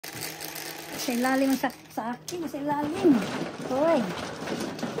Sa ilalim sa akin. Sa ilalim. Hoy.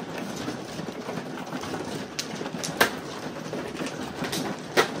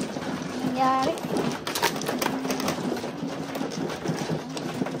 Nangyari.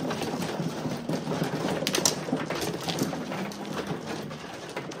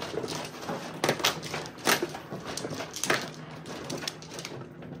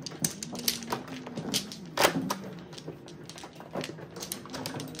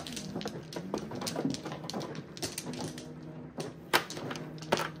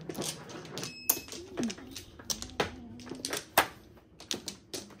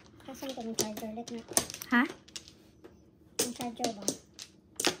 Yung charger ulit na. Ha? Yung charger ba?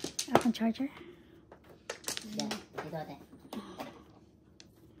 Akong charger? Dito ate.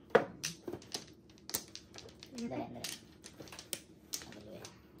 Dali.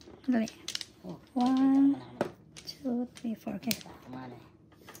 Dali. 1, 2, 3, 4. Okay. Kumano eh.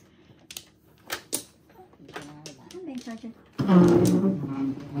 Ano ba yung charger?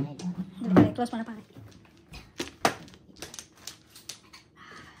 Dali. Dali, close mo na pa.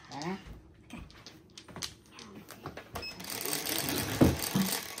 Sana? Okay.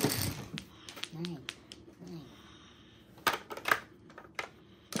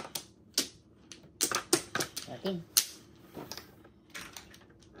 14.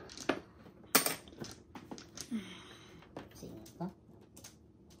 Cinco.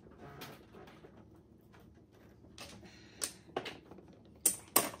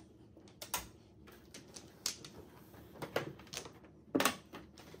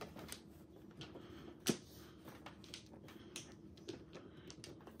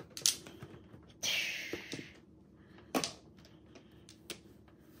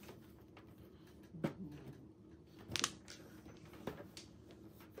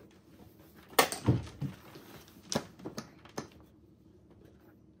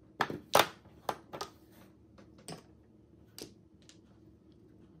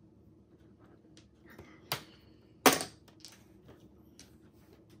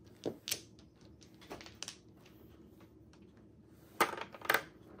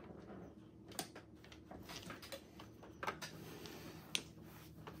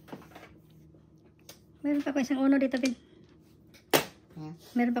 Meron pa ko isang uno dito, Bin. Hmm?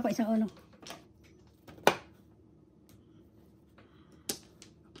 Meron pa ko isang uno.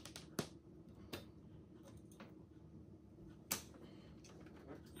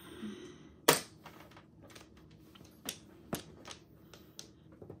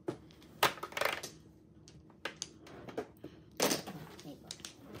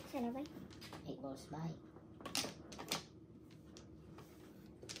 Sana ba? 8 balls by.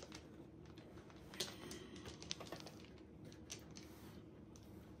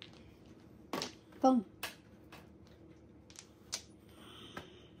 Pong.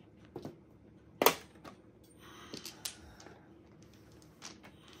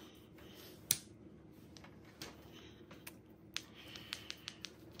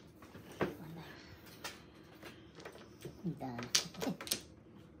 Done.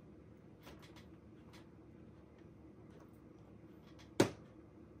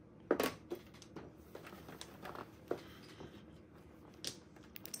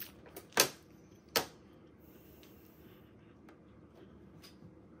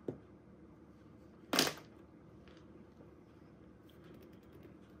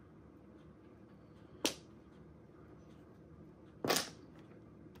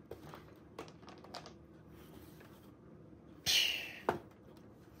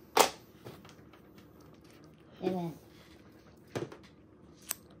 Ayan.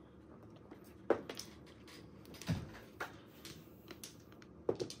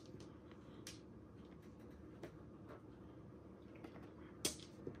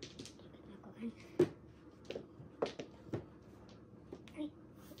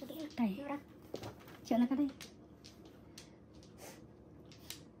 Tay. Siya na ka day.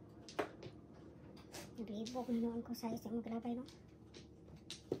 Nabibo kung noon ko sa isang maglabay, no?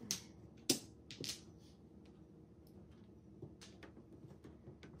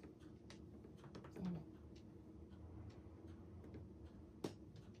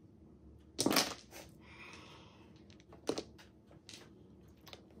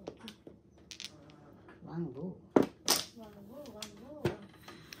 Wanggo.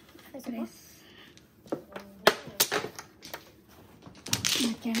 Tres.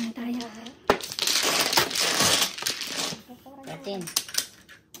 Matyan na tayo. 13.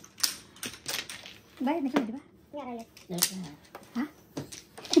 Bayad na siya, di ba? Nga ulit. Ulit na. Ha?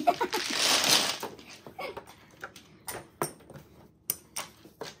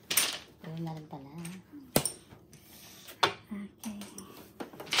 Ulit na rin pala. Okay.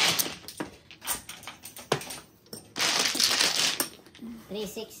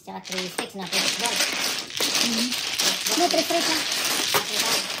 3-6 tsaka 3-6 na 3-6 May 3-3 na.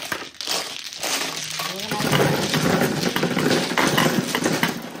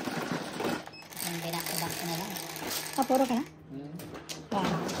 Ang binakabak ko na lang. Puro ka na?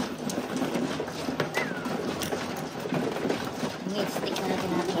 Wow. Ngit, stick na natin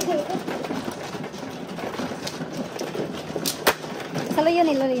natin. Salo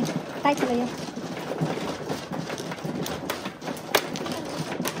yun eh, lolo yun. Tight salo yun.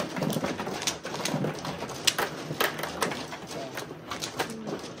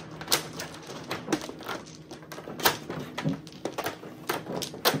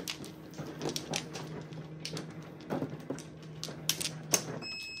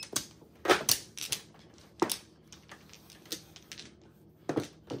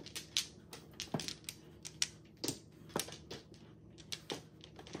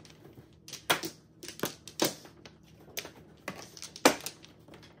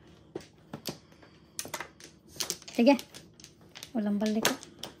 Sige. Walang balik ko.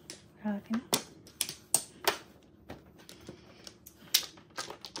 Akin.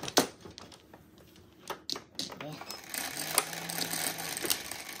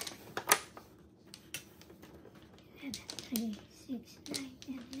 Okay.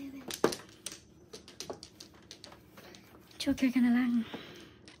 Joker ka na lang.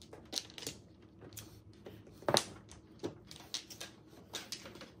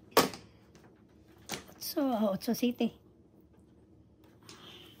 So, 8 city.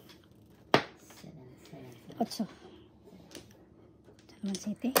 8. 8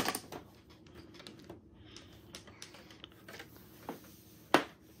 city.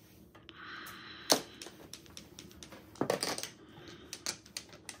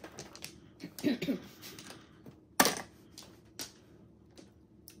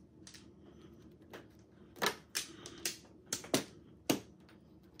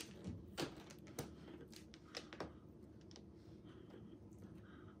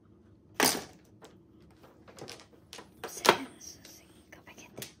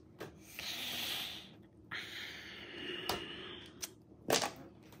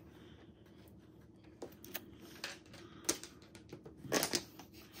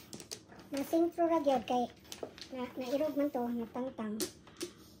 Nasintro ra gyud kay nairog man to, natangtang.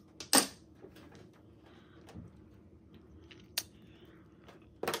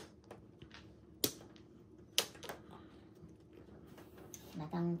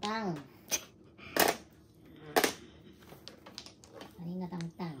 Natangtang. Ano yung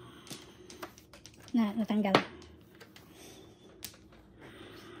natangtang? Natanggal.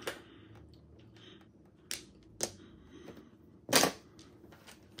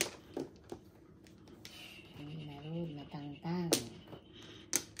 Natangtang.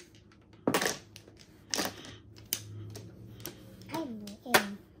 Ay,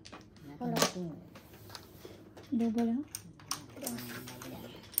 Natangtang. Double lang.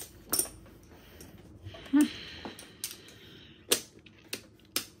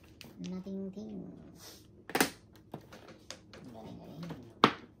 Natingting. Galing-galing.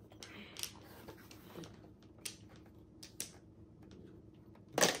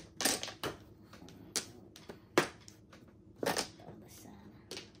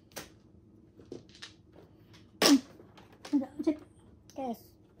 guys.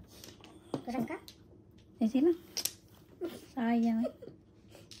 Kurang ka? Sige lang. Sayang eh.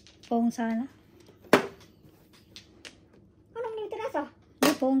 Pong sana. Anong nito naso?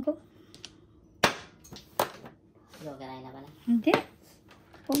 Hindi, pong ko. Vlogger na pala. Hindi.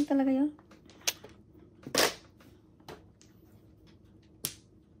 Pong talaga yun.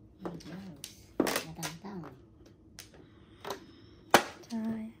 Natangtang.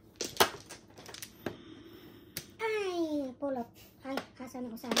 Sayang. Ay, pulot. Ay, asa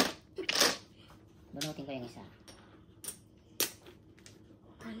na usaha. Bunutin ko yung isa.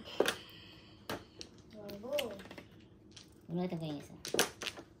 Bunutin ko yung isa.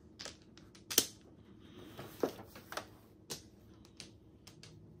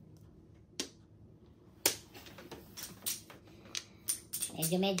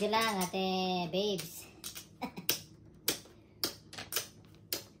 Medyo lang, ate babes.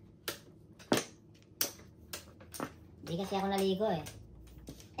 Hindi kasi ako naligo eh.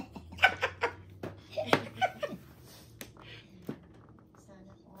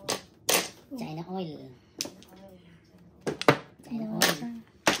 China oil. China oil.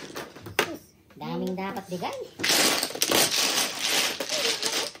 Daming dapat bigay.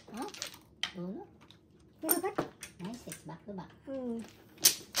 Oh, dulo. Dapat? Nice, it's back to back.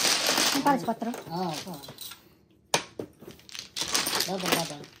 Ang pares 4? Oh, oh. Double.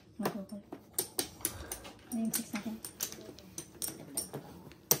 Double. Ano yung 6 natin? Dagdag ko.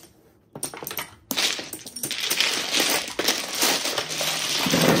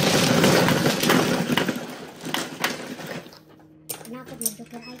 manakot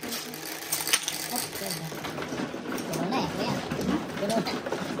mag-joke ay kasi. Oh, diba? Puno na eh, kuya. Puno na.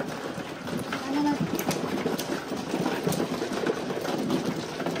 Ano na?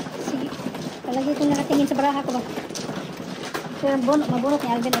 Sige. Palagi ko nakatingin sa baraha ko ba? Pero mabunot ni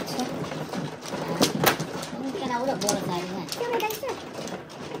Alvin at siya. Kung ka naulog, boros na rin yan. Kaya may guys sir.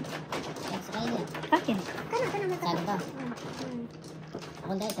 Yan sa kain yan. Akin. Kana mata. Sabi ba?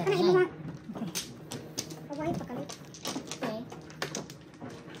 Ako dahil sa Kana kain. imo nga. Okay. Kawahi pa kalit. Okay. Yan.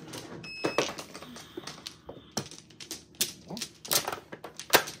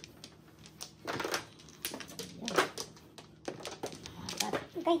 Yan. Apat.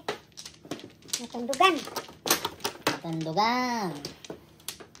 Okay. Natandugan. Tandugan.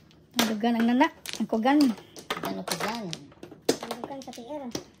 Nadugan ang nana. Ang kugan. Tanukugan. Tandugan sa PR.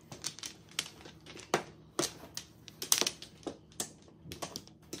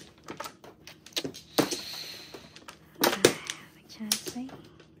 May chance eh.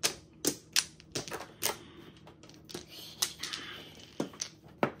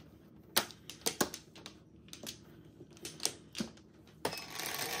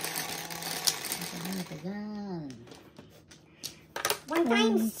 Tanukugan. One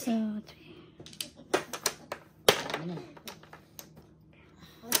times. 1, 2, 3. Ano?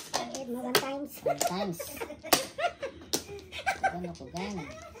 One times. Times. Tanukugan.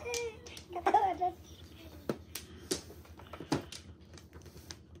 Katawa doon.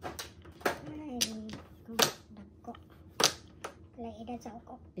 Ay, dagko. Wala edad sa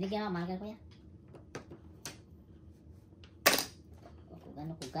uko. Binigyan mo, marker ko yan.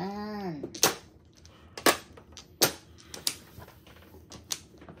 Kugan.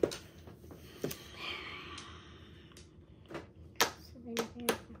 Sabi na kayo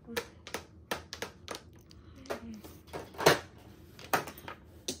ako.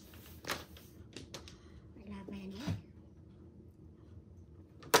 Wala ba yan eh?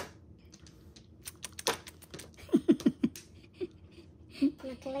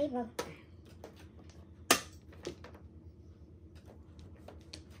 Nakilay ba?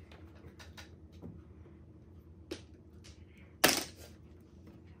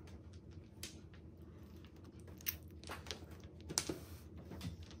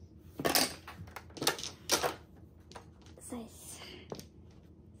 Size.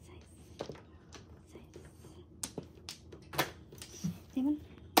 Diman?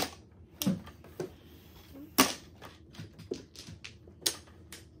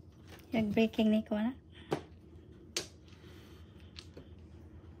 Yung breaking ni ko na.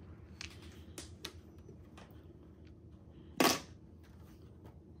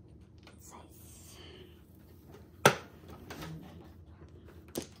 Size.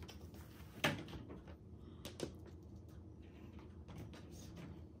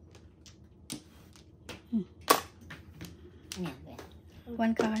 Ano yan, kuya?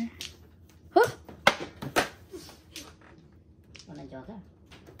 1 car. Huh! Walang joker.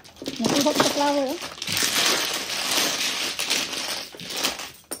 Nakuha ko sa flower eh.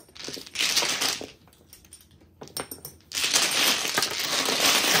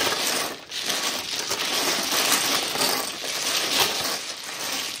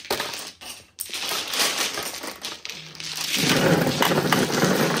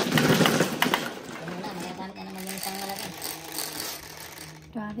 Ano na, magagamit na naman yung isang malaki.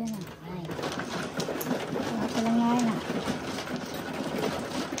 Grabe na. Ay, Wala ko lang ngayon ah.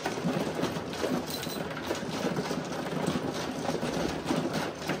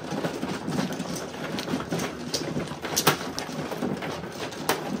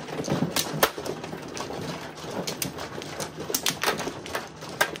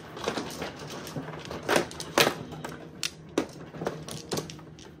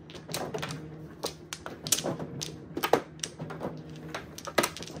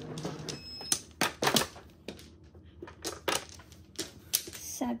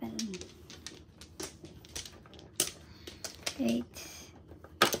 Seven, 8,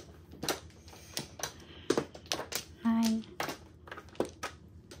 9,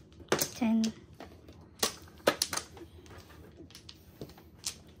 10,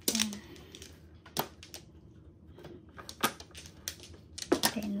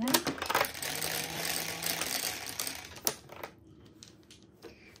 10 lang.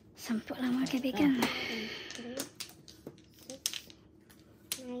 Sampu lang mga kaibigan.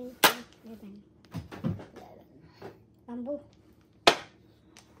 9, 11. Bamboo.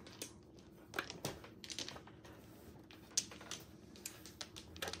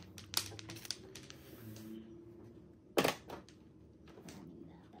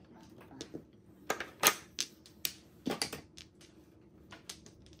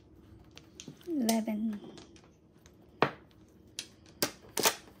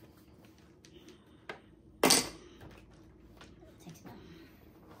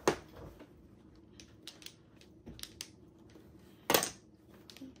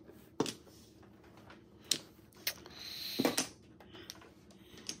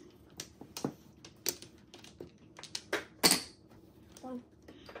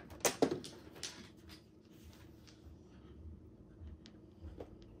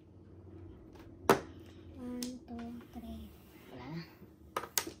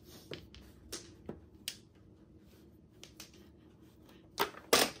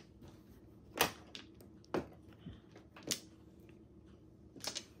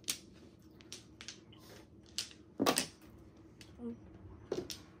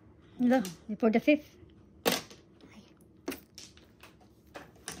 Hello, before the 5th.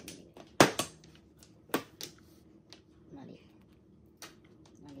 Mali.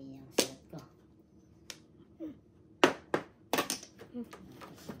 Mali yung sulat ko.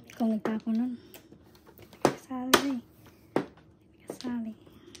 Kung nagtako nun. Kasali. Kasali.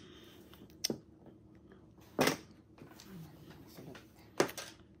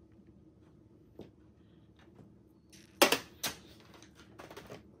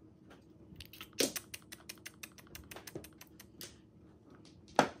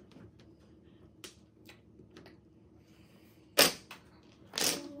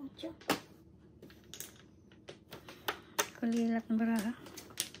 Kulilat ng baraha.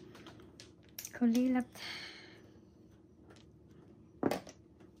 Kulilat.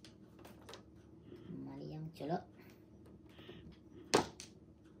 Mali yung chulo.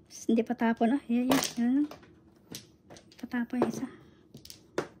 Hindi patapon ah. Yan. Yan. Patapon yung isa.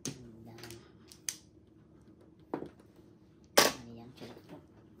 Mali yung chulo ko.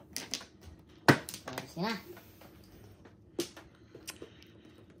 Oras na.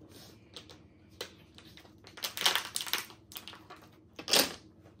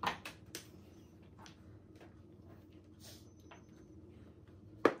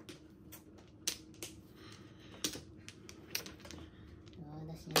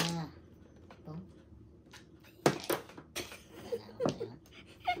 Todas na. Ito.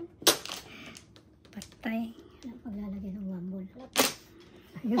 Patay. Paglalagay ng wambol.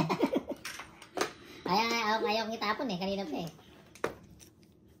 Ayaw itapon eh. Kanina pa eh.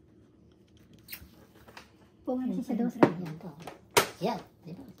 Pungan si Dos. Yan to. Yan.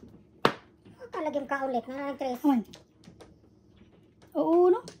 Dito. Kalagyan ka ulit. Tres. Aman.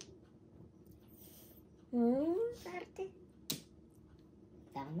 Oo, no? Sarte.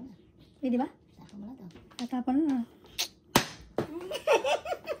 Tapon mo na. Pwede ba? Tapon mo na to. Tatapon na.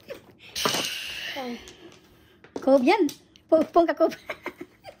 Kob yan. Pupong ka kob.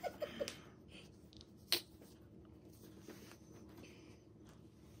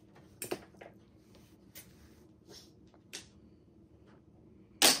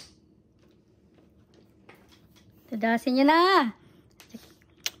 Tudasin nyo na.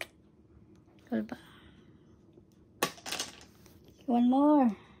 Cool ba? One more.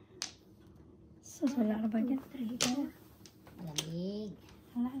 Sus, wala ka ba dyan? Malamig.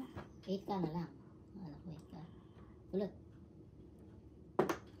 Wala na. Wait ka na lang. Wala ko wait ka. Ulot.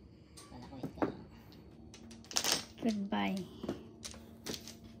 Wala ko wait ka lang. Goodbye.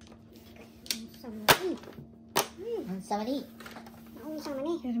 Unsa mani? Naunsa man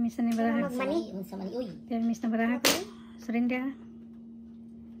eh. Permis na ni baraha. Unsa mani? Uy. Permis na baraha ko. Surrender.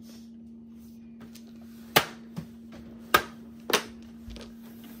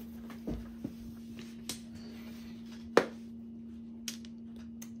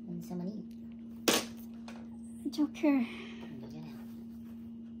 Unsa mani? Joker.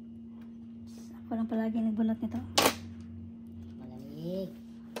 Ako lang palagi nagbunot nito. Malamig.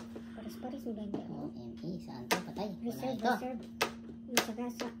 Paris-paris yung ganda. ME. Saan to? Patay. Wala Reserve, ito. reserve.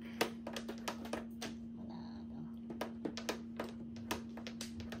 Gasa-gasa. Wala ito.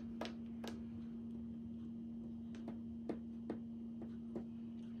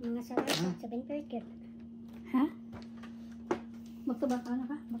 Mga sarap. 7 per Ha? Back-to-back ano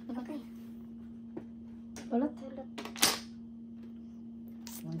ka? Back-to-back Okay. Ulot.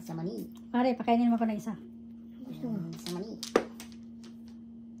 Unsa mani? Pare, pakainin mo ko na isa. Gusto mo? Unsa mani?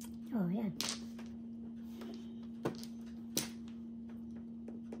 Oh, yan.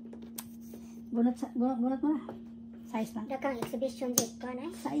 Bunot mo na. Size lang. Dakang exhibition dito ka na.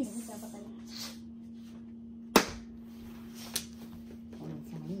 Size. Unsa mani?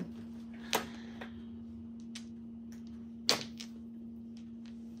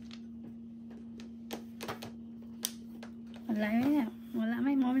 Wala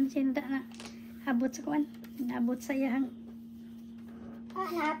may moment sinda na abot sa kuan. Naabot sa iyang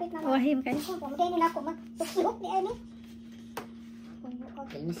Nahapit na. wahim kayo. Pamuday nila ako. Magtuklok ni ano.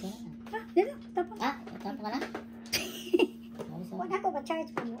 Filmis yan. Dito, tapos. Tapon ka na? Huwag ako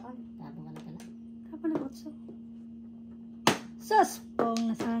ba-charge pa mo. Tapon ka na pala. Tapos na botso. Sus!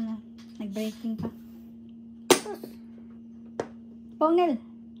 Pong na sana. Nag-breaking pa. Pong Nel.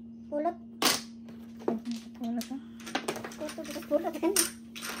 Pulot. Wala ka. Pulot yan.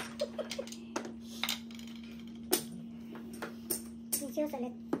 Siya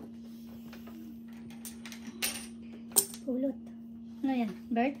salit. Pulot. Ano yan?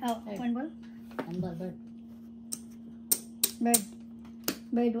 Bird? Oh, Bird. one ball? Tambal bird. Bird.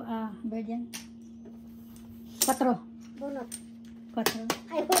 Bird yan. 4. Bunot. 4.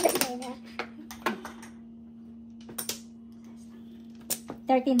 Ay, pulot na yun.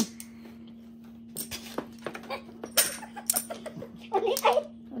 13.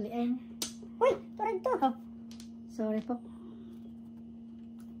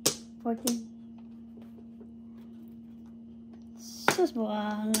 Sus,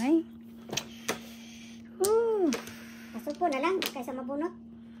 buwang ay. Masupo na lang kaysa mabunot.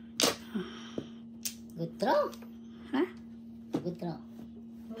 Good throw. Ha? Good throw.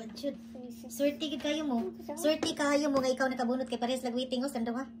 Good shoot. Swerte gid kayo mo. Swerte kayo mo nga ikaw nakabunot kay pares lagwiting os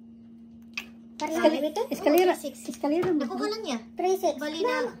tanda ba? Para Escalera. lang biting. Escalera. Six. Escalera mo. Nakuha lang niya. 3-6. Bali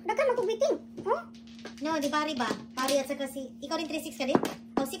na. Dagan mo biting. Oh? No, di bari ba? Pari at saka si ikaw rin 3-6 ka din?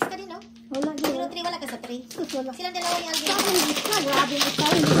 Oh, 6 ka din no? Wala Pero din. 3 wala ka sa 3. Sus, wala. Silang dalawa ni Alvin. Grabe mo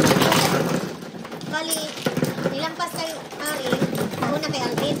tayo. Bali, nilampas kay Ari, una kay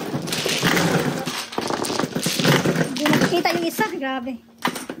Alvin. Hindi nakikita yung isa. Grabe.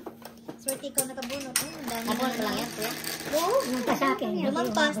 Swerte ikaw nakabunot. Oh, ang dami. Nabunot mo lang yan, kuya. Oo. Nagpa sa akin.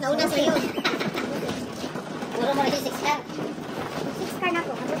 Lumampas, nauna sa'yo. Puro mo rin 6 ka. 6 ka na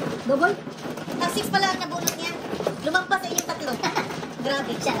po. Double? Ah, 6 pala ang nabunot niya. Lumampas sa inyong tatlo.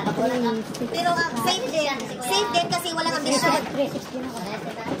 Grabe. Siya, nakabulat ka. Pero safe din. Safe din kasi walang ambisyon. 3-6 din ako. Parehas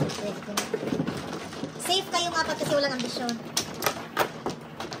kita. 3-6. Safe kayong apat kasi walang ambisyon.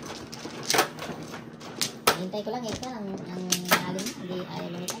 Hintay ko lang, ito ang alin, hindi ayaw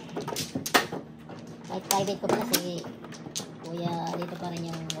lumitan. Kahit private ko pala si kuya, dito pa rin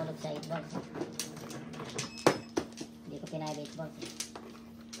yung walog sa 8 balls. Hindi ko pinay-8 balls.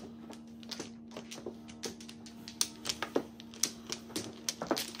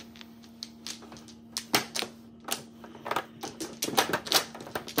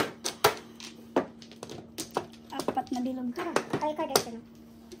 Apat na bilog. Kaya ka dito.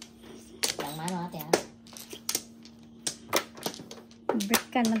 Ang mano ate ha.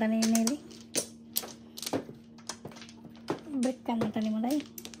 Break-kan mata ni Nelly. Break-kan mata ni Malay.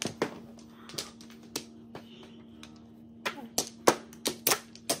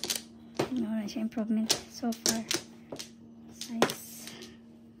 Wala siya improvement so far. Size.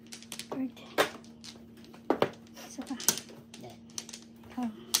 Bird. Isa pa. Oh.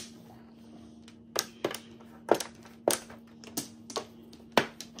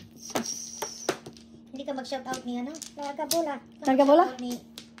 Sus. Hindi ka mag-shout out ni ano? Laga bola. Larga bola? Shout out ni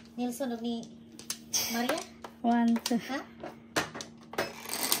Nelson o ni Maria? 1, 2. Ha?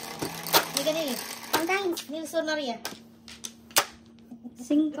 Hindi ka nili. Sometimes. Nelson Maria.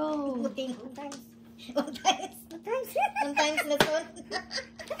 5. Puting. Sometimes. Sometimes. Sometimes. Sometimes Nelson.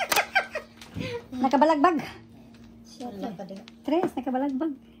 Nakabalagbag. Wala pa din. 3.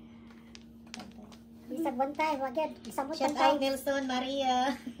 Nakabalagbag. Bisag bantay. Wag yan. Isang Shout bantay. out Nelson Maria.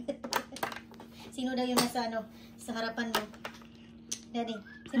 Sino daw yung nasa ano? Sa harapan mo? Daddy,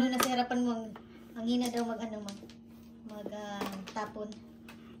 sino nasa harapan mo? Ang hina daw mag ano mo? Tapon.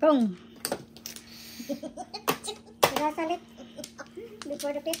 Pong. Sinasalit.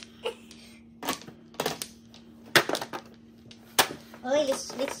 Before the pit. Oy,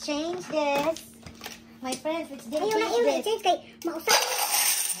 let's change this. My friends, let's Ayaw na change this. change kay mausap.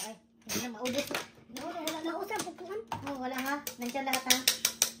 Ay, hindi na maudot. Wala mausap. Bukuan. Oh, wala ha. Nandiyan lahat ha.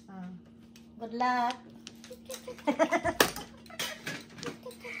 Ah. Good luck.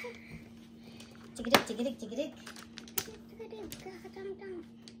 Cigidik, cigidik, cigidik. Kakatang-tang.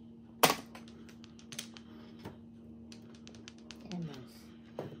 Ayan balls.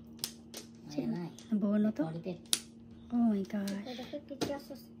 Ayan na eh. Nabuno to. Repeat. Oh my gosh. Dapat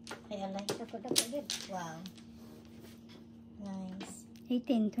kityasos. Ay, alay. Dapat din. Wow. Nice.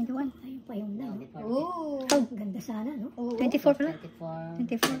 18, 21. Ayun pa yung No, na. before Ooh. Oh, Ganda sana, no? 24 pala. 24,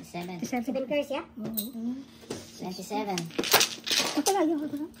 24. 27, 7 curse, ya? Mm. 27. Ito lang yun.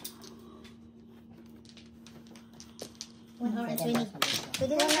 Ito lang. 1 hour and 20.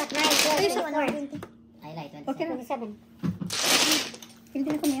 Pwede lang na 9, 12, Ayun, 1 hour and 20. Highlight, 27. Okay na. 27. Pili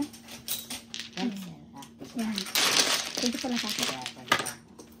na ko niya. 27. Ah, Yan. 24 lang sa akin. yeah,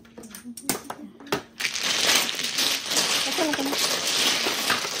 24. Okay lang ko na.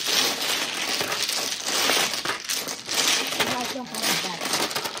 White yung parang.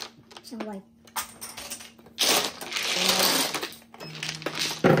 Isang white.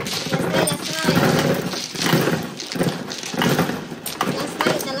 Last try. Last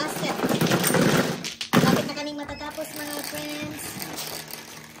try, the last set. Lapit na kaning matatapos mga friends.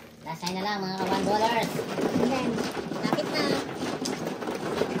 Last time na lang mga ka-$1. And then, Lapit na.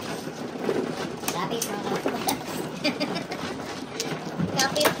 Lapit mga ka-$1.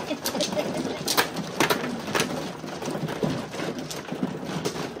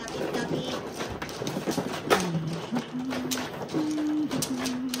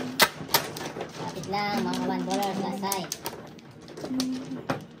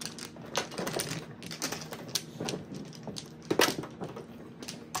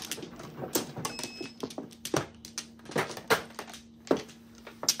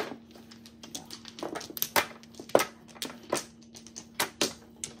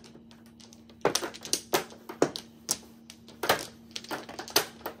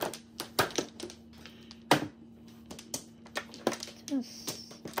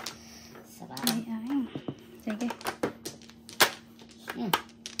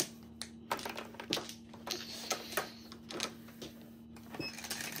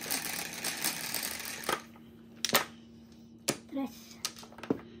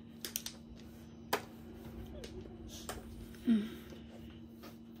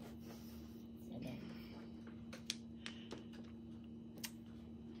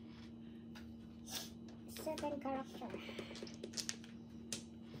 structure.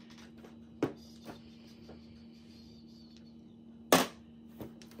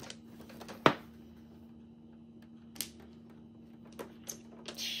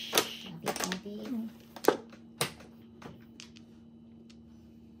 Kapit.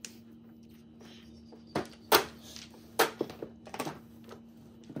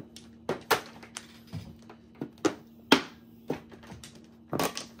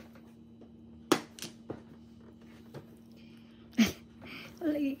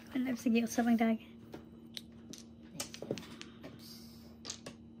 Lagi, ano sige usap ang dagat.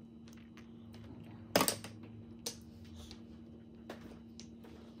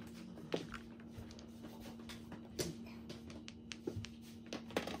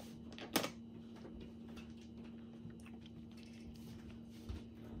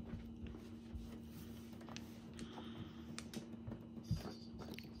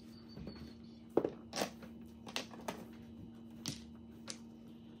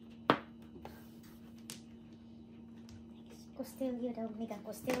 Costillo daw, Mika.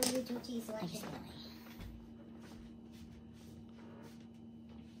 Costillo, cheese, what? Ayos na.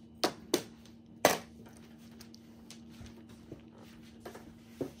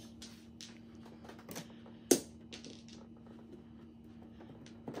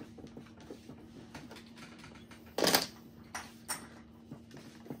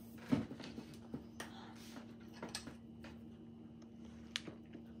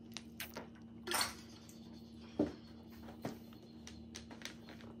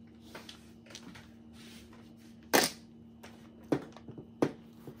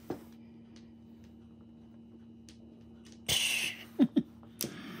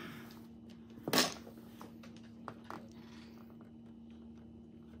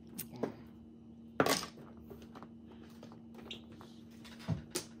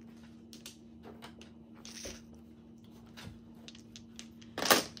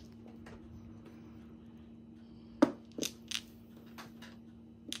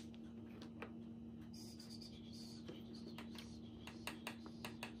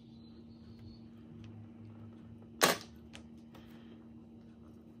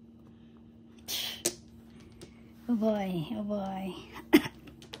 Oh boy, oh boy.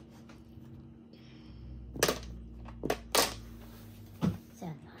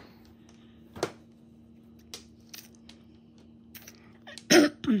 Saan?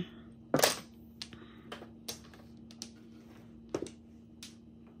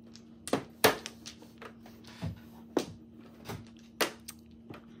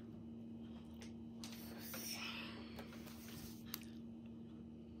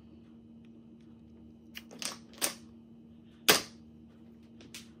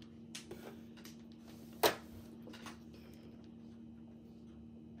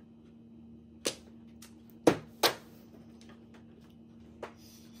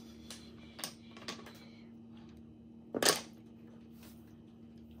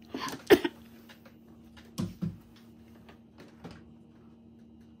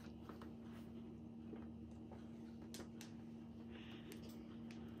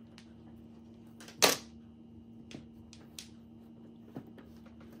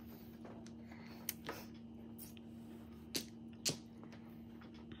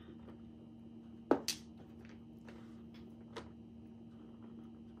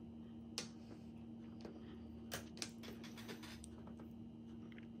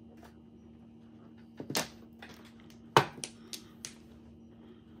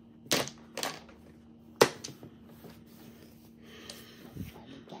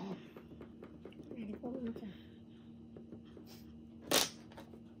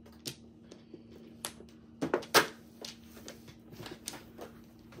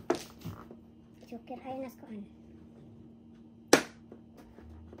 Joker ay nas koan.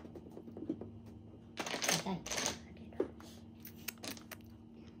 Okay.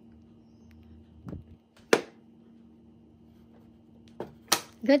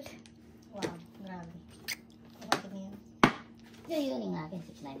 Good. Wow, grabe. Bakit niya? Yun yung akin,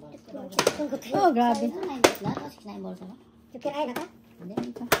 6-9 balls. Tungkol kayo. Oh, grabe. 9 balls lahat o 6-9 balls ako? Joker ay naka. Hindi,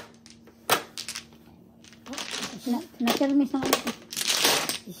 dito. Na-service na ako.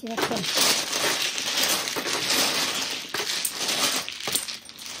 Isirapin.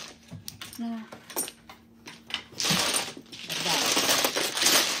 Na.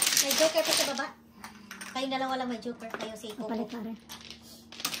 May joker pa sa baba. Kayong dalawa lang may joker. Kayo si Coco. Palit na rin.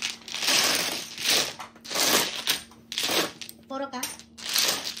 Puro ka?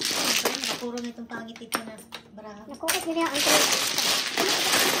 Nakapuro na itong pangit ito na baraha. Nakukot nila ang trade.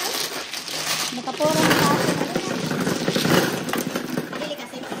 Nakapuro na sa akin. Dili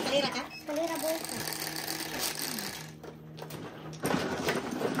kasi. Kalira ka? Kalira boy.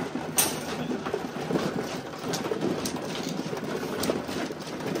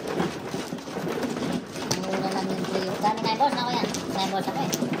 Namuwas ako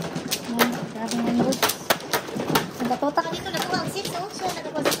eh. Grabe nga yung goods. Nagatotak. Dito nakuha ang 6, oh. Siya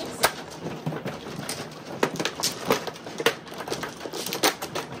nakakuha sa 6.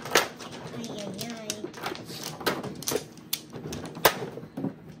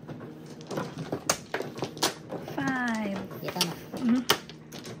 Kita mo.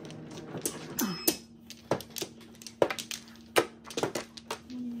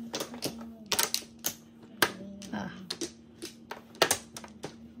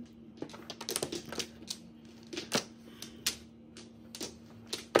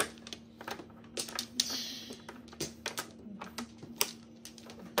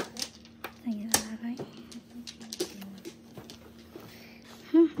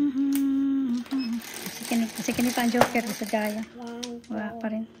 Kasi kini pa ang joker sa Jaya. 1, 2, Wala pa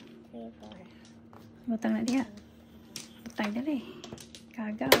rin. 3, 4. Butang na diha. Butang dali.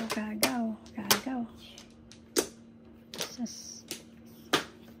 Kagaw. Sus.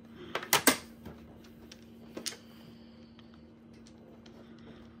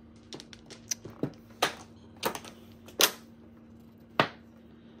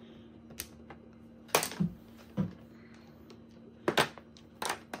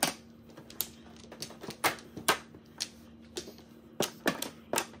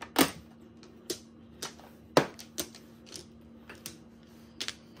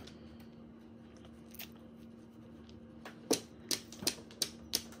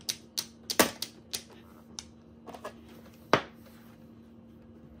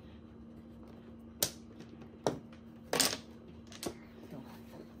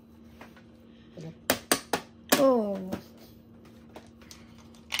 Oh.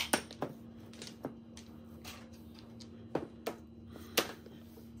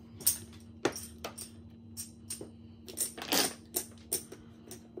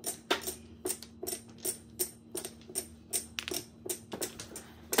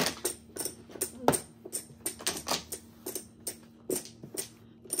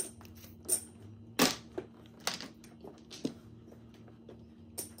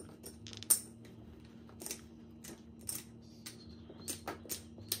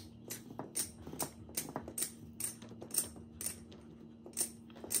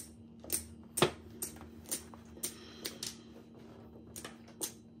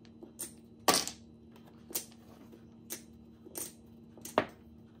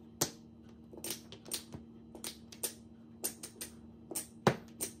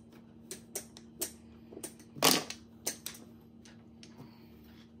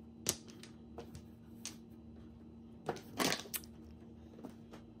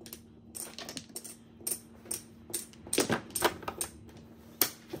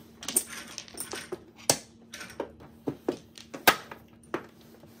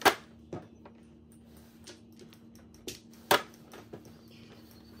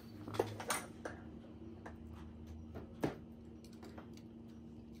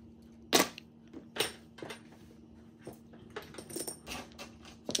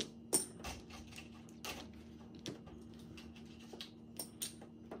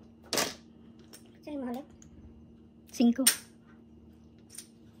 Sa'yo mahalik? 5.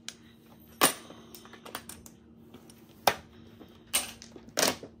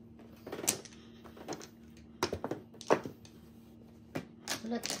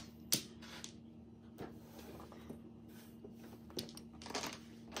 Sulot.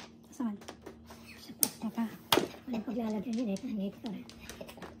 Saan? Apa? Wala ko lalagyan yun eh.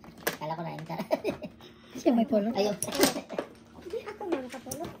 Kala ko na yun ka. Siya may polo. Ayun. Ako na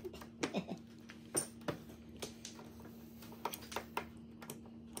nakapulot.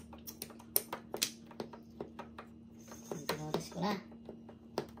 Sinutis ko na.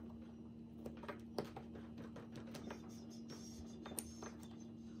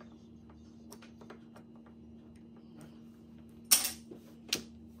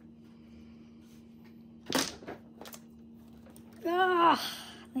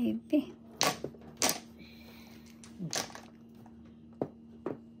 Maybe.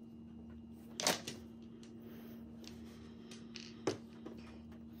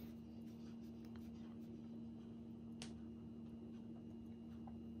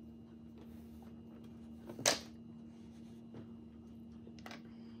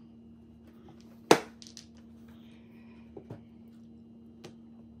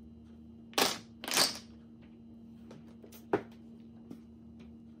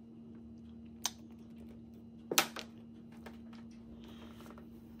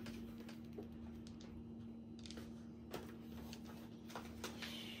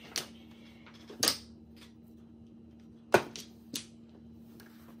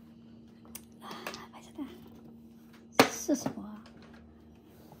 Sus po.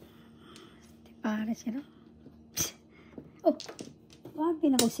 pares yun. Oh, wag,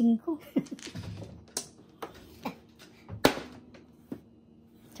 pinakog 5.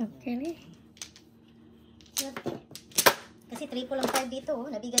 Chokere. Swerte. Kasi 3 lang 5 dito, oh.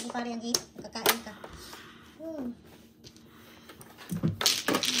 Nabigyan ni pare ang 8. Kakain ka.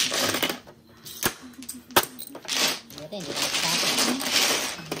 Buti, hindi ko nagsasabi.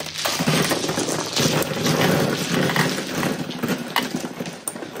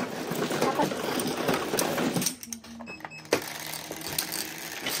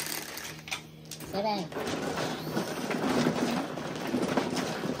 Seven.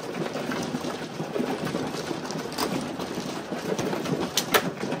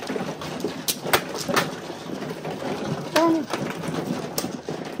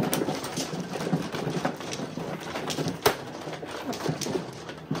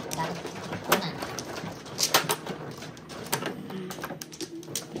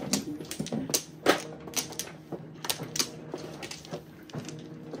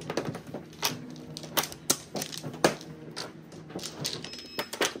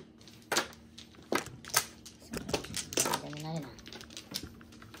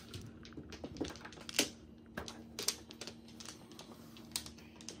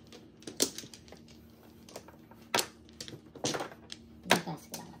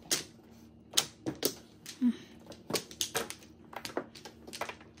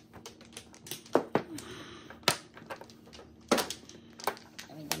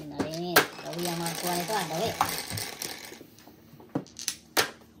 Dawi ang mga kuha nito, dawi.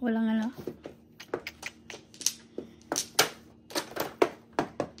 Walang ano.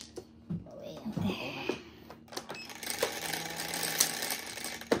 Dawi ang mga kuha.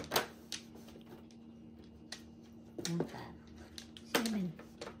 Maka. 7.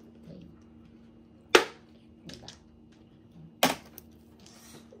 Diba?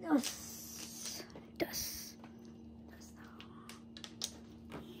 Dos. Dos.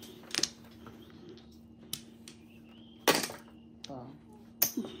 Oh.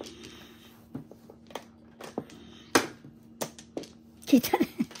 Kita.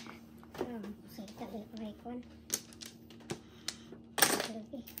 Salita may kon.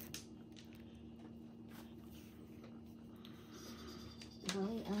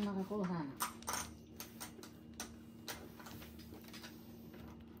 Dawi ang makakuha.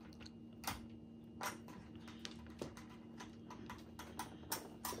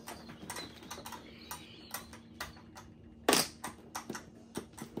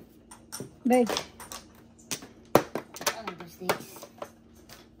 Bird. Oh, 2 sticks.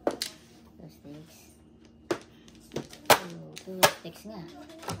 2 sticks. 2 sticks nga.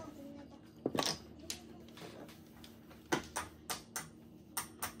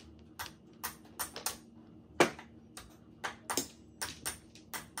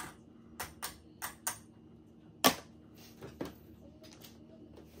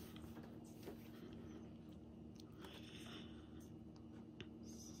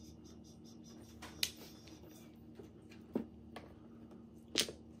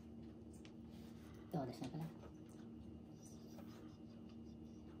 Todas na pala.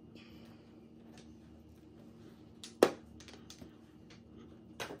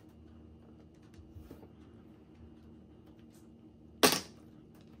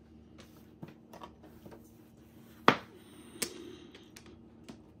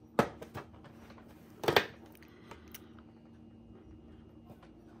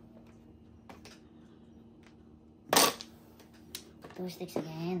 Two sticks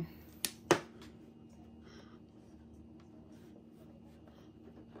again.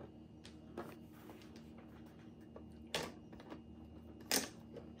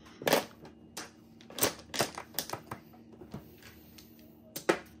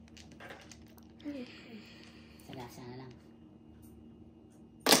 Sagasa na lang.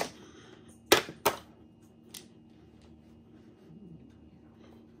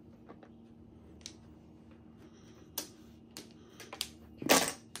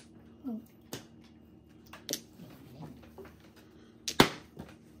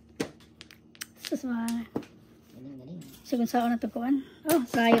 Susma. Galing. Sigun sa na tukuan. Oh,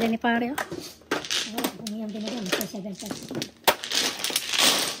 sayo rin ni pare. Oh. Umiyang binigyan. Magsasagal sa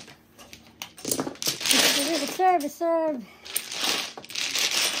Serve.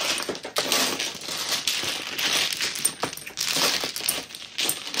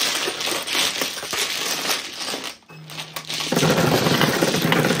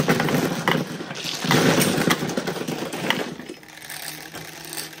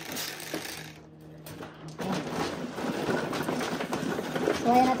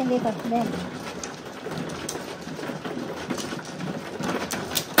 Suwayan natin dito. Then.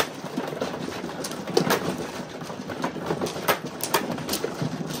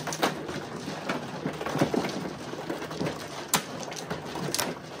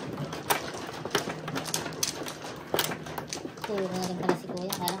 Tinuturo na rin pala si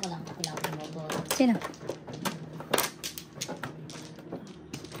Kuya. Kala ko lang ako lang tinuturo. Sino?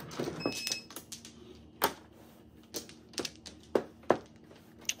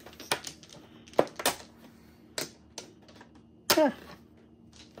 Ah.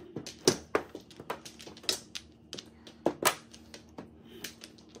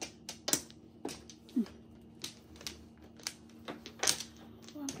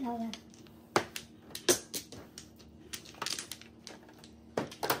 Flower.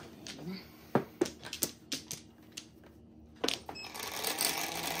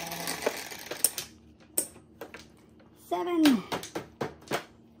 Seven.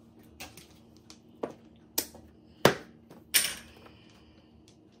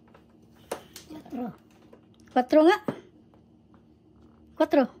 Quatro nga.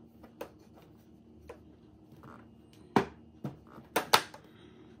 Quatro.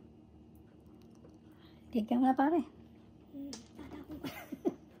 Tiga mo na pare.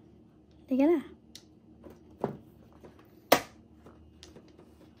 Tiga na.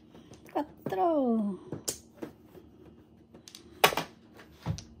 Quatro.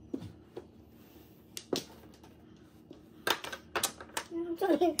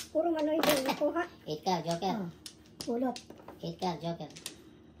 Sorry, puro manoy yung nakuha. 8 ka, Joker. Pulot. 8 ka, Joker.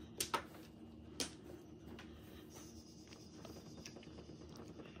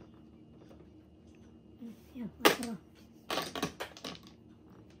 Yan, 4.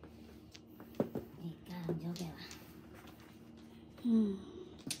 8 ka, Joker.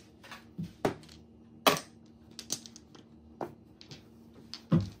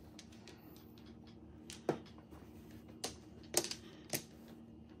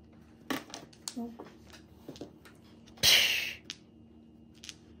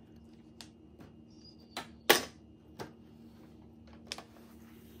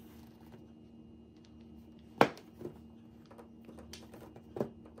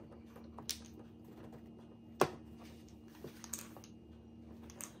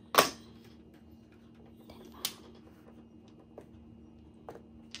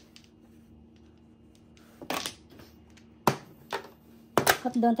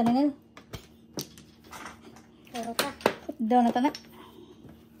 Hot doon tanin. Puro ka. Hot doon na tanan.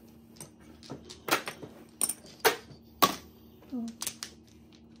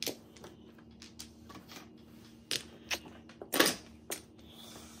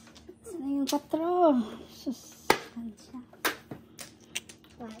 Sana yung 4. Sus. Kansya.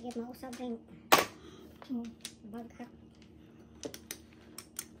 Wagi mausap rin. Baghat.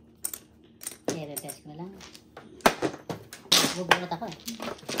 I-reverse ko lang. Bubunot ako eh.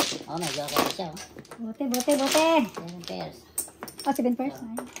 Oh, may Joker siya oh. Bote, bote, bote. 7 pairs. Oh, 7 pairs.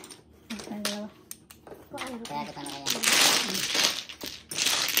 Ay. Ang dalawa. Kuha lang. Kaya kita na kaya.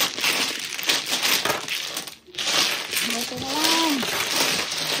 Bote na lang.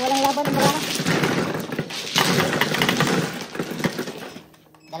 Walang laban ng baraha.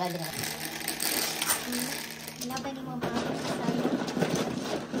 Dalawa din ako. Laban ni mo pa ako sa sayo.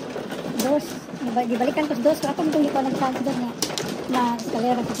 Dos. Gibalikan ko sa dos. Ako hindi ko nagsabi doon na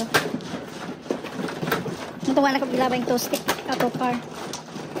eskalera ko. Ito wala ko ilaba yung toast stick. Ako car.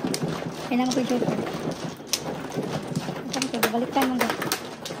 Kailangan ko yung joker. Ito ko. Gibalikan mo doon.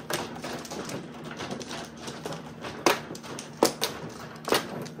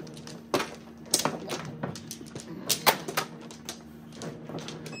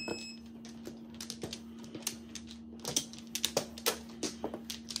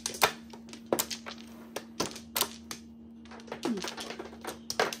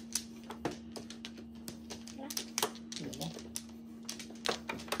 Sige.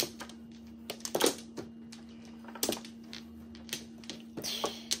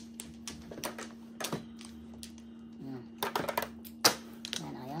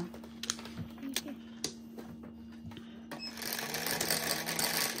 Yan ayaw.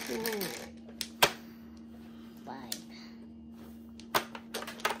 Five.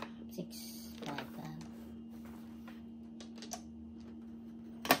 6. 5.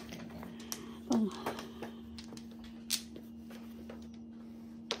 Oh.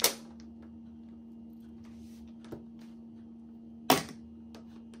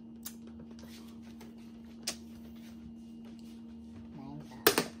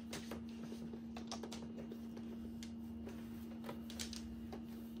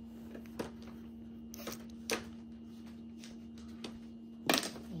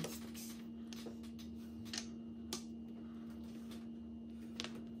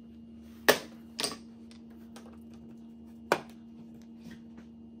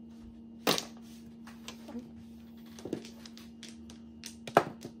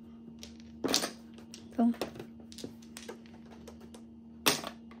 Ito.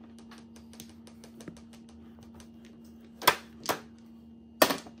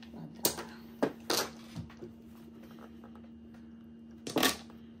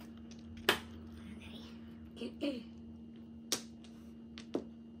 Hindi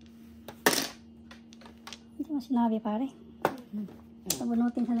mo sinabi, pare.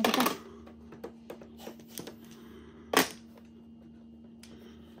 Sabunutin sana kita.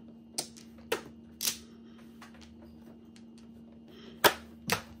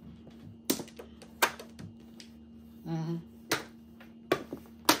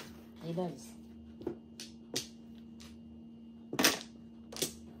 Reverse.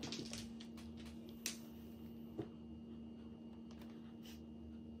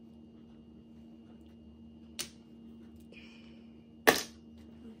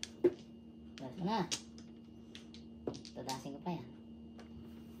 Reverse mo na. Tudasin ko pa yan.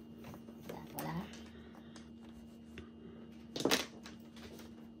 Wala ha?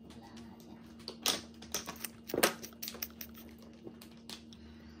 Wala nga yan.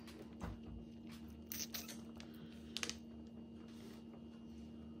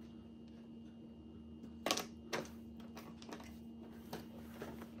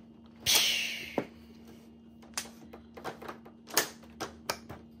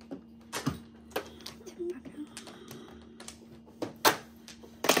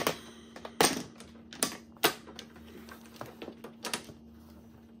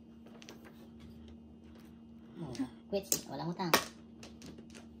 Quits, walang utang.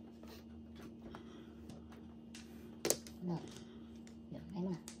 Ano? Yun, kaya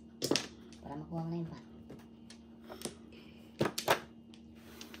mo na. Para makuha mo na yung pan.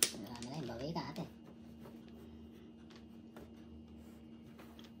 Marami na yun, bawi ka ate.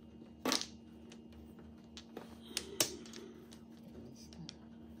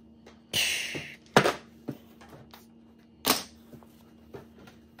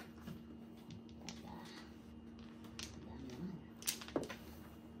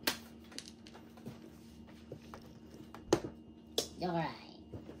 Alright.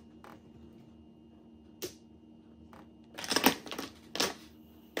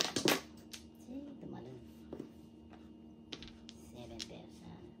 See, tumalon. 7 pairs.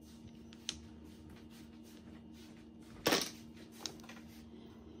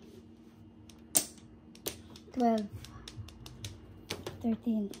 12.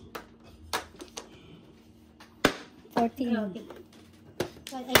 13. 14. Grabe.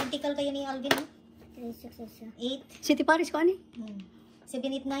 Identical kayo ni Alvin, no? 3 successor. 8. City Paris ko, ani? 7,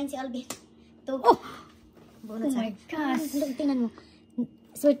 8, 9 si Alvin. 2. Oh! Bonus. Oh my gosh. Tingnan mo.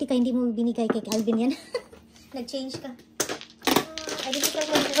 Swerte ka, hindi mo binigay kay Alvin yan. Nag-change ka. Identical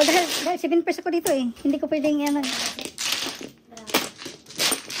mo. O, dahil 7 pairs ako dito eh. Hindi ko pwedeng yan.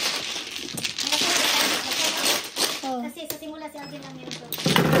 Oh. Kasi sa simula si Alvin lang meron to.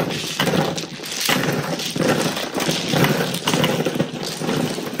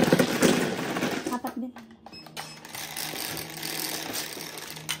 Apat din.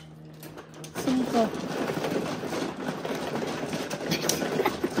 5.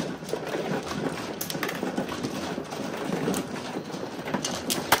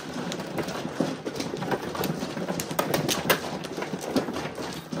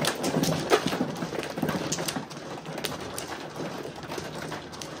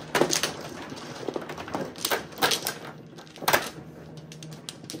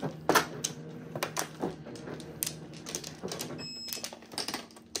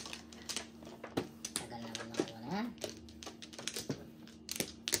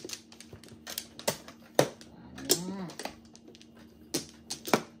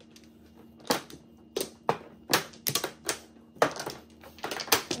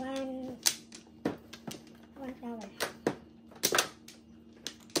 One flower.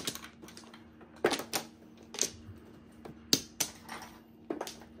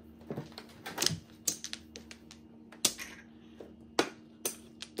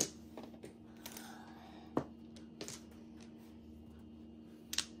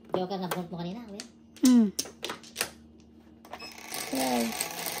 Joker na board mo kanina, kuya. 12.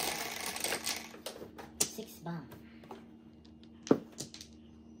 6 ba?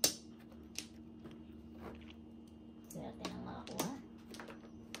 Swerte nang makakuha.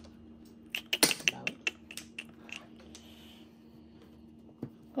 Bawi.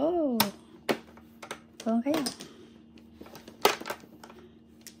 Oh. Bawang kayo.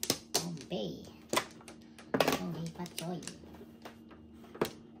 Bombay. Bombay Patsoy.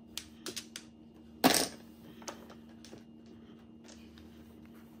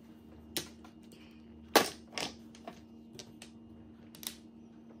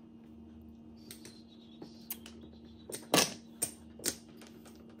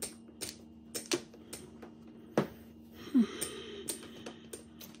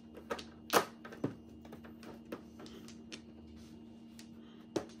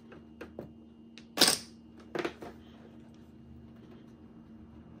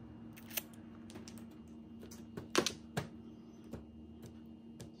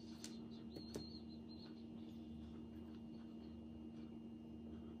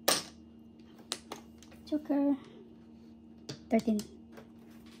 Joker. 13.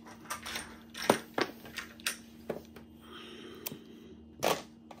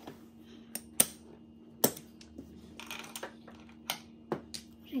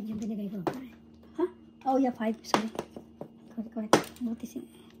 Red yung binigay ko. Huh? Oh yeah, 5. Sorry. Correct. Noticing.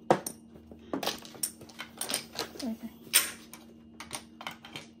 Sorry.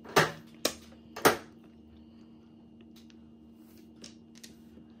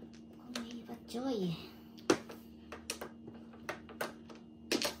 May patchoy.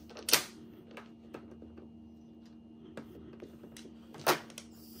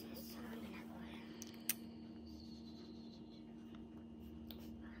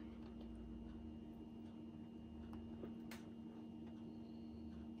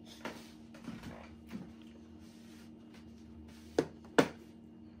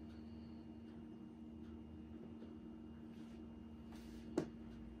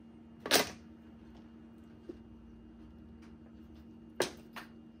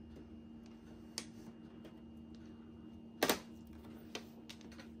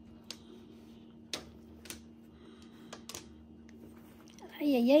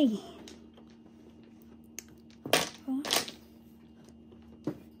 Ay. Oh.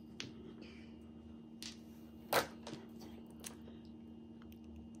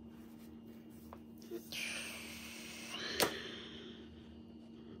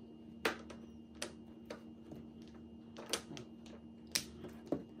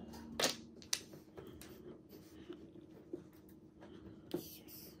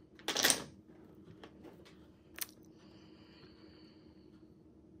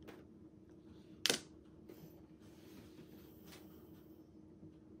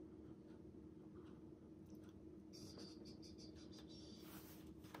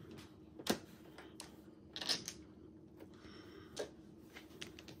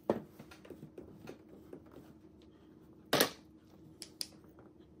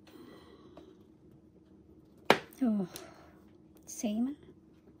 Oh, same.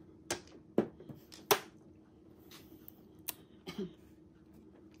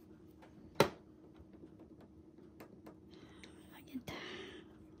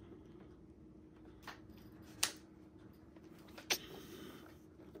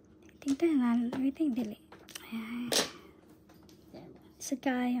 Tingnan, everything dili.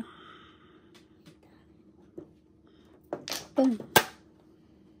 Sakayo. Boom.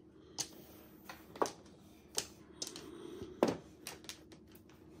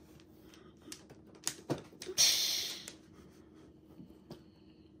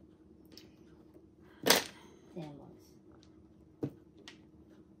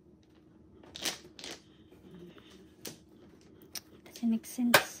 Doesn't make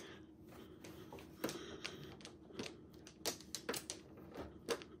sense.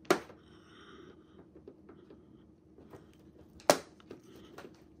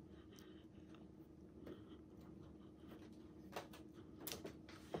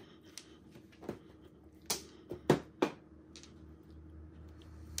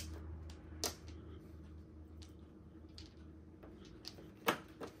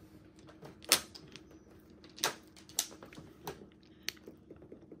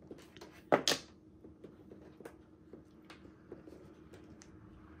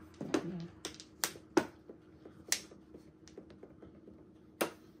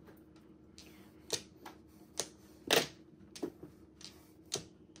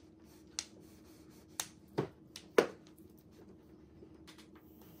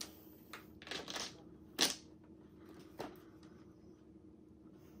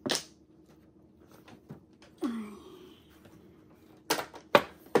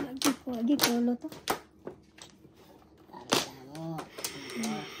 Lagi kulo to.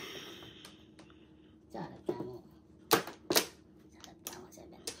 Sarap kamu.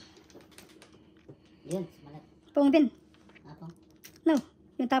 Seven. Yun, malat. Pong din. Apa? No,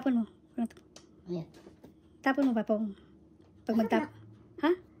 yung tapon mo. Ayan. Tapon mo ba, Pong? Pag magtap...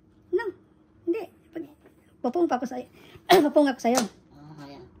 Ha? No, hindi. Papong pa ako sa'yo. Papong ako sa'yo.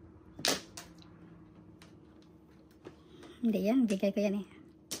 Ayan. Hindi yan, bigay ko yan eh.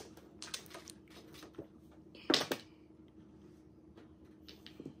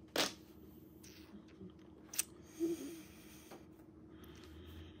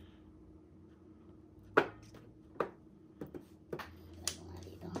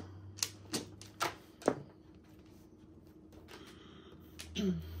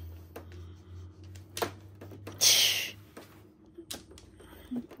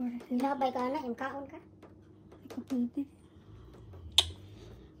 Labay ka na, yung kaon ka. Ikaw pwede.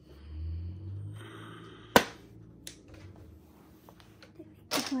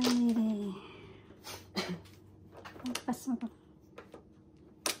 Pwede. mo.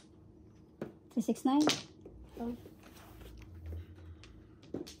 369. Oh.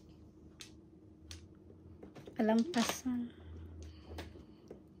 Kalampas man.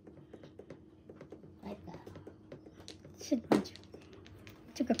 Right ka. Shit, medyo.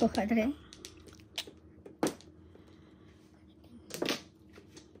 Medyo kakuha na rin.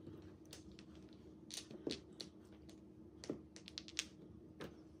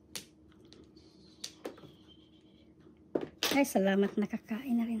 Ay, salamat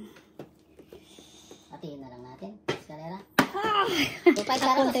nakakain na rin. Hatiin na lang natin. Eskalera. 2.5 ka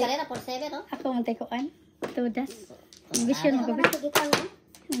rin. Eskalera. 4.7, no? Ako mong taikuan. Todas. Ang vision mo gabi.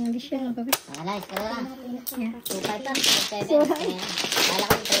 Ang vision mo gabi. Wala, eskalera. Yeah. 2.5 ka. 4.7. Kala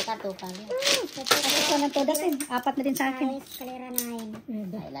ko yung 3 ka. 2.5 Ako ng Todas eh. 4 na din sa akin. Eskalera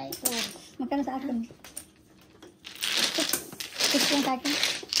 9. Highlight. Magkano sa akin? 6 lang sa akin.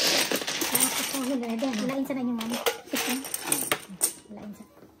 Lain sa na yung mami. 6 lang. Lain sa.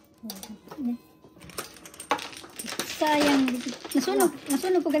 Sayang.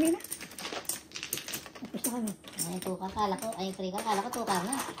 Nasunog ko ganina. Tapos na kami. Ay, 2 ka. Kala ko. Ay, 3 ka. Kala ko 2 ka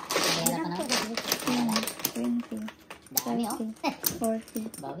na. Eskalera pa na. 20, Dami, oh.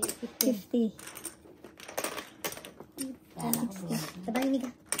 40, Bawi. 50, Kala ko. Sabay ni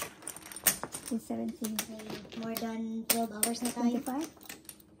ka. 70, More than 12 hours na tayo. 25.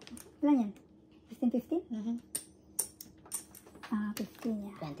 Ilan yan? 15, 15? Mhm. 15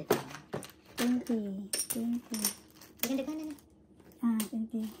 yan. 20 pa. 20, 20. Ganda ka na.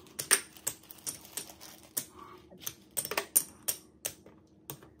 20.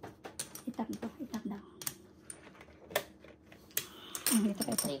 Itap ito, itap daw. Ito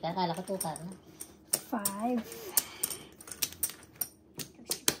kayo. 3 ka. Kala ko 2 ka na. 5.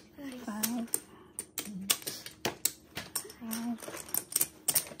 5.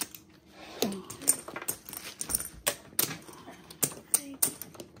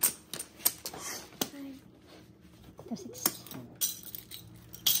 6.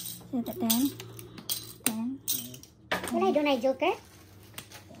 Sino ka? 10. 10. Wala doon ay joker?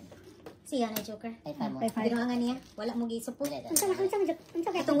 Siya na joker. Ay, 5 mo. Binuangan niya. Wala mo gisupot. Unsa na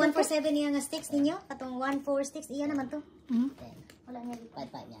unsa Katong 147 niya nga sticks ninyo. Katong 14 sticks iya naman to. 10. Wala nga.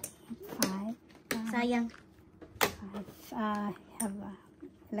 5 yan. 5. Sayang. 5. I have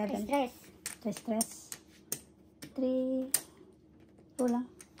 11. stress. 3 stress. 3. Kulang.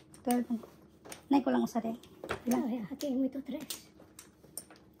 12. Nay, kulang usa rin. Ilan? Ay, hatiin mo ito 3.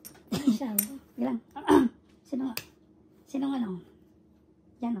 Ilan? Sino nga lang?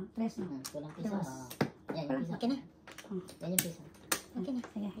 Yan o, 3 no? Kulang pisa. Dos. Yan yung pisa. Okay na. Yan yung pisa. Okay na.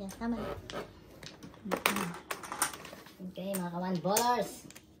 Sige. Yeah, tama na. Okay, mga kawan ballers.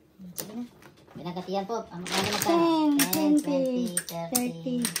 Sige na. Pinagkatiyan po. Ang ano magkano? 10, 20,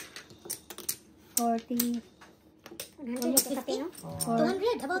 30, 40, 150 no?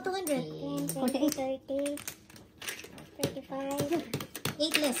 200. About 200. 10, 20, 30, 35.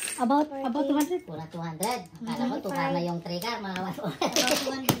 8 less. about 200. Kulang 200. Akala mo, 2 na yung 3 ka, mga kawan. About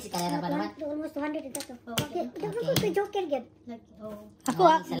 200. Si Kalera pa naman. Almost 200 ito to. Okay. Okay. Ito ko joker gyud. Oh. Ako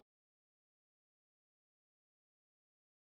Isa